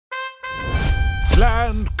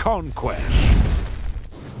Land conquest.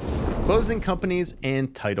 Closing companies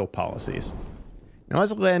and title policies. Now,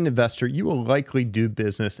 as a land investor, you will likely do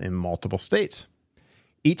business in multiple states.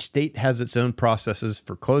 Each state has its own processes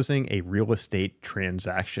for closing a real estate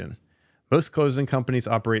transaction. Most closing companies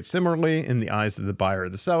operate similarly in the eyes of the buyer or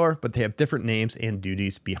the seller, but they have different names and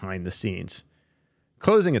duties behind the scenes.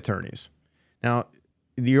 Closing attorneys. Now,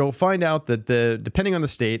 you'll find out that depending on the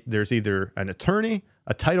state, there's either an attorney,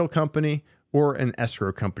 a title company, or an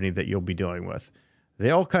escrow company that you'll be dealing with.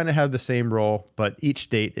 They all kind of have the same role, but each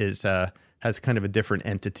state has kind of a different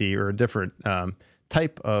entity or a different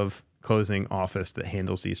type of closing office that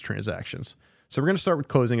handles these transactions. So we're going to start with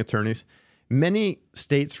closing attorneys. Many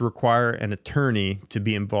states require an attorney to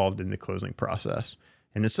be involved in the closing process.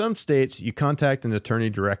 And in some states, you contact an attorney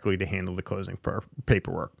directly to handle the closing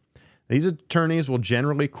paperwork. These attorneys will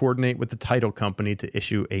generally coordinate with the title company to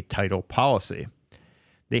issue a title policy.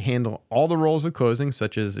 They handle all the roles of closing,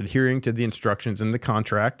 such as adhering to the instructions in the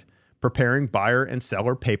contract, preparing buyer and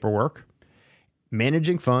seller paperwork,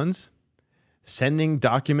 managing funds, sending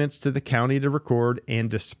documents to the county to record, and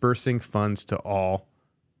dispersing funds to all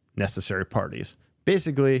necessary parties.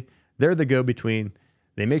 Basically, they're the go-between.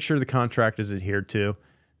 They make sure the contract is adhered to.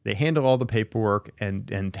 They handle all the paperwork and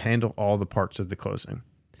handle all the parts of the closing.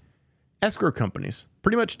 Escrow companies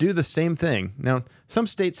pretty much do the same thing. Now, some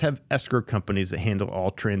states have escrow companies that handle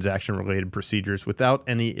all transaction-related procedures without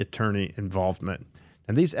any attorney involvement.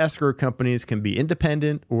 And these escrow companies can be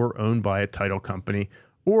independent or owned by a title company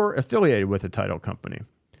or affiliated with a title company.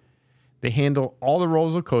 They handle all the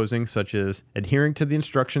roles of closing, such as adhering to the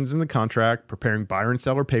instructions in the contract, preparing buyer and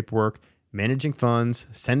seller paperwork, managing funds,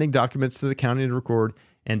 sending documents to the county to record,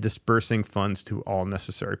 and dispersing funds to all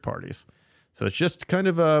necessary parties. So it's just kind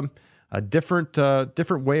of a different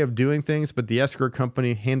way of doing things, but the escrow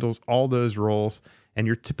company handles all those roles, and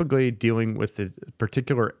you're typically dealing with a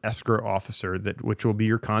particular escrow officer which will be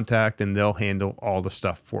your contact, and they'll handle all the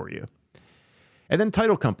stuff for you. And then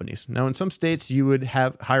title companies. Now, in some states, you would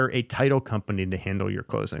hire a title company to handle your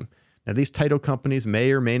closing. Now, these title companies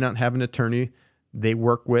may or may not have an attorney they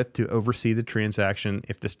work with to oversee the transaction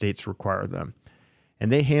if the states require them.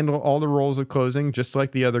 And they handle all the roles of closing just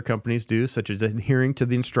like the other companies do, such as adhering to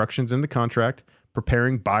the instructions in the contract,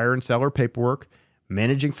 preparing buyer and seller paperwork,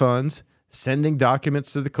 managing funds, sending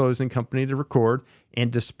documents to the closing company to record,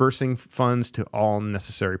 and dispersing funds to all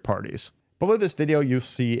necessary parties. Below this video, you'll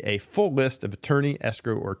see a full list of attorney,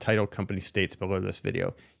 escrow, or title company states below this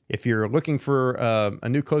video. If you're looking for a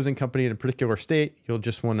new closing company in a particular state, you'll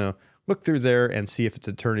just want to look through there and see if it's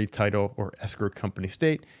attorney, title, or escrow company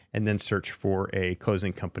state, and then search for a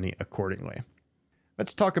closing company accordingly.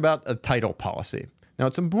 Let's talk about a title policy. Now,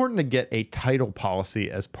 it's important to get a title policy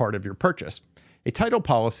as part of your purchase. A title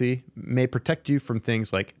policy may protect you from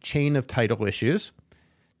things like chain of title issues,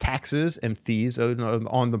 taxes and fees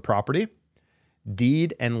on the property,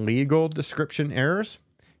 deed and legal description errors,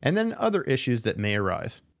 and then other issues that may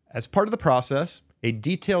arise. As part of the process, a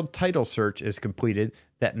detailed title search is completed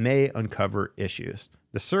that may uncover issues.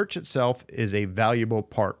 The search itself is a valuable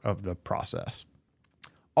part of the process.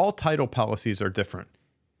 All title policies are different.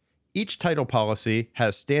 Each title policy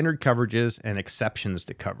has standard coverages and exceptions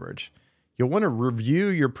to coverage. You'll want to review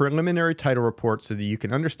your preliminary title report so that you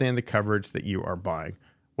can understand the coverage that you are buying,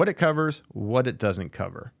 what it covers, what it doesn't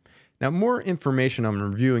cover. Now, more information on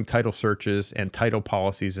reviewing title searches and title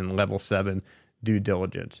policies in Level 7 due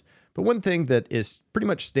diligence. But one thing that is pretty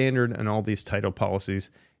much standard in all these title policies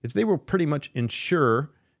is they will pretty much insure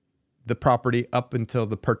the property up until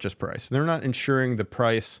the purchase price. They're not insuring the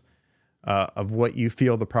price of what you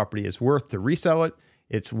feel the property is worth to resell it.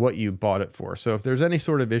 It's what you bought it for. So if there's any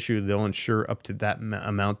sort of issue, they'll insure up to that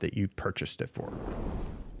amount that you purchased it for.